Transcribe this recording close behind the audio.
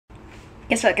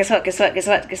Guess what, guess what, guess what, guess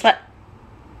what, guess what?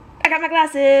 I got my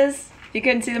glasses! You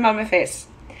couldn't see them on my face.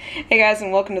 Hey guys,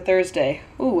 and welcome to Thursday.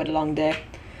 Ooh, what a long day.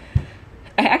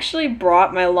 I actually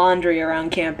brought my laundry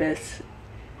around campus,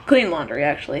 clean laundry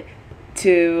actually,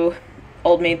 to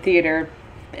Old Main Theater,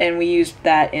 and we used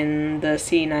that in the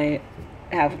scene I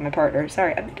have with my partner.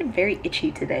 Sorry, I've been very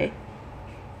itchy today.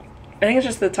 I think it's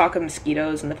just the talk of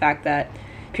mosquitoes and the fact that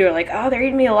people are like, oh, they're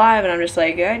eating me alive, and I'm just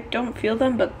like, I don't feel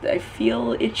them, but I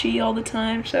feel itchy all the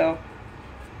time, so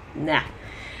nah.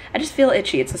 I just feel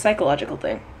itchy. It's a psychological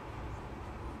thing.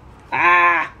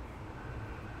 Ah!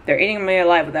 They're eating me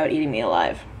alive without eating me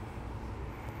alive.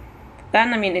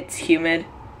 Then, I mean, it's humid,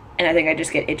 and I think I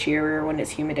just get itchier when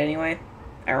it's humid anyway.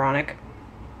 Ironic.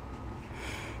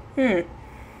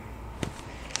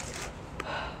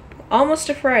 Almost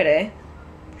a Friday.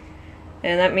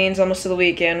 And that means almost to the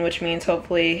weekend, which means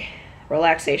hopefully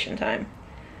relaxation time.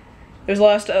 There's a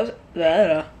lot of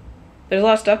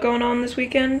stuff going on this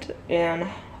weekend, and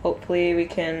hopefully we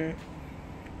can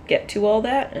get to all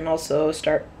that and also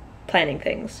start planning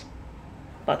things.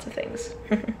 Lots of things.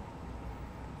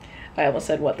 I almost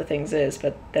said what the things is,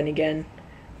 but then again,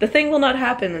 the thing will not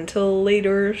happen until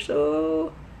later,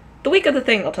 so the week of the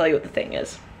thing I'll tell you what the thing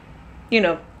is. You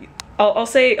know, I'll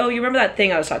say, oh, you remember that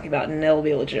thing I was talking about, and it'll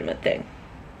be a legitimate thing.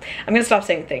 I'm gonna stop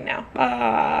saying thing now.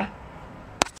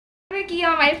 Mickey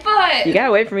on my foot! You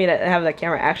gotta wait for me to have the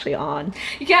camera actually on.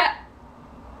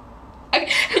 I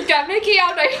got Mickey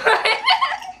on my foot!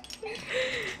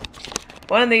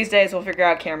 One of these days we'll figure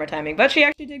out camera timing, but she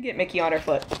actually did get Mickey on her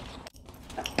foot.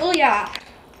 Oh yeah.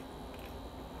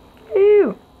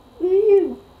 Ew.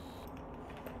 Ew.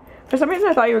 For some reason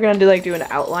I thought you were gonna do an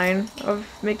outline of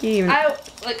Mickey.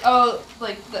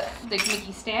 Like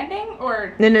Mickey standing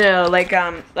or No, like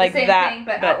same that, thing,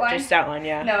 but but outline? just outline,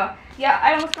 yeah. no. Yeah,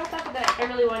 I almost got that, but then I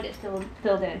really wanted it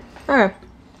filled in. Okay,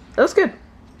 that was good.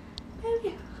 Oh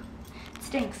yeah. It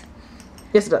stinks.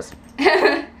 Yes, it does.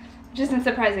 Which isn't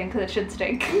surprising because it should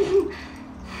stink.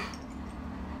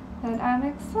 And I'm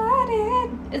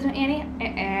excited. Is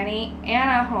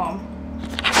Anna home?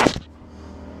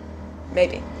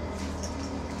 Maybe.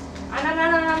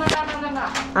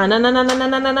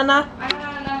 No.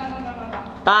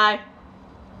 Bye.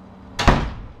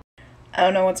 I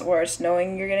don't know what's worse,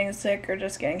 knowing you're getting sick or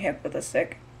just getting hit with a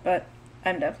sick, but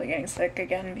I'm definitely getting sick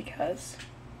again because,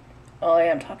 well, I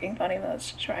am talking funny,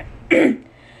 let's try.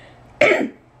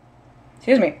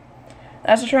 Excuse me.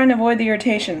 That's to try and avoid the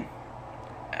irritation.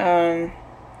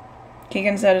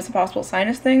 Keegan said it's a possible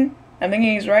sinus thing. I'm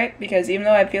thinking he's right, because even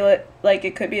though I feel it like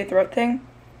it could be a throat thing,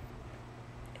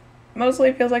 mostly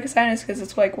it feels like a sinus, because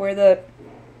it's like where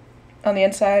on the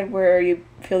inside where you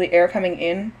feel the air coming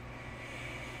in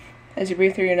as you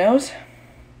breathe through your nose.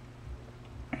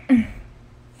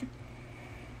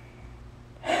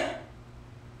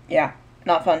 Yeah,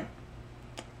 not fun.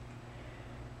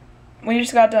 We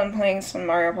just got done playing some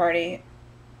Mario Party,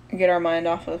 get our minds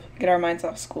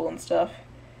off school and stuff,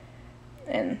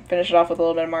 and finish it off with a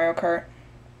little bit of Mario Kart.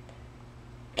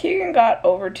 Keegan got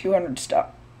over 200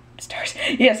 stars.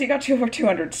 Yes, he got over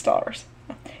 200 stars.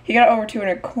 He got over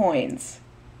 200 coins,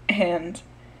 and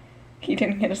he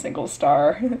didn't get a single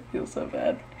star. I feel so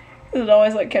bad. It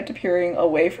always kept appearing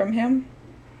away from him,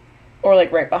 or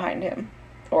right behind him,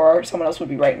 or someone else would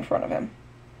be right in front of him.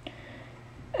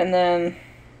 And then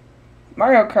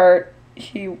Mario Kart,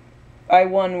 I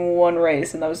won one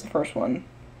race, and that was the first one.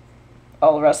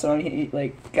 All the rest of them, he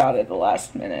got it at the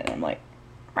last minute, and I'm like,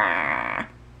 ah,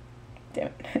 damn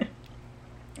it.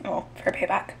 Oh, fair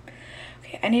payback.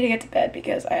 Okay, I need to get to bed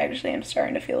because I actually am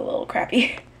starting to feel a little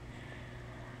crappy.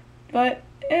 But,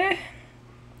 the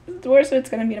worst of it's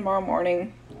gonna be tomorrow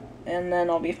morning, and then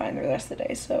I'll be fine the rest of the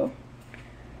day, so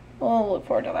we'll look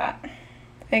forward to that.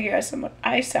 Thank you guys so much.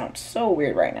 I sound so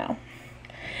weird right now.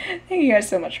 Thank you guys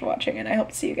so much for watching, and I hope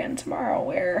to see you again tomorrow,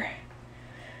 where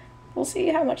we'll see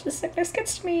how much the sickness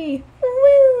gets to me.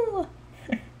 Woo!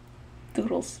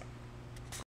 Doodles.